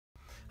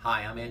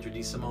Hi, I'm Andrew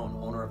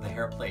DeSimone, owner of the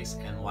Hair Place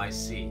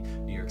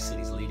NYC, New York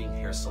City's leading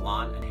hair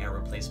salon and hair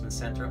replacement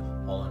center,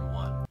 all in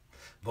one.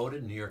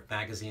 Voted New York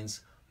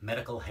Magazine's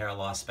Medical Hair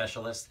Loss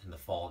Specialist in the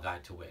Fall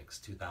Guide to Wigs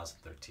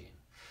 2013.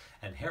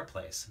 At Hair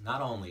Place,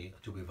 not only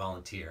do we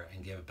volunteer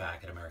and give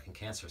back at American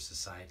Cancer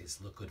Society's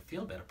Look Good,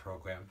 Feel Better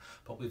program,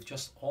 but we've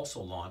just also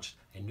launched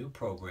a new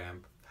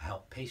program to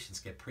help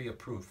patients get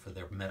pre-approved for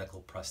their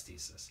medical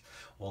prosthesis.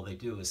 All they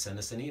do is send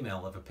us an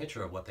email of a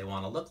picture of what they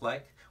want to look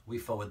like, we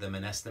forward them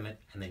an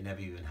estimate, and they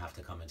never even have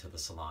to come into the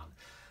salon.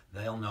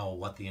 They'll know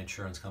what the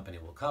insurance company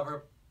will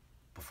cover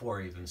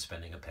before even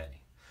spending a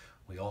penny.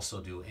 We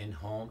also do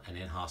in-home and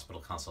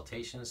in-hospital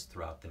consultations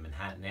throughout the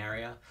Manhattan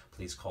area.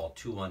 Please call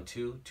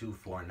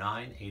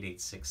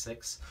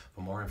 212-249-8866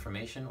 for more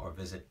information or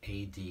visit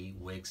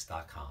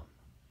adwigs.com.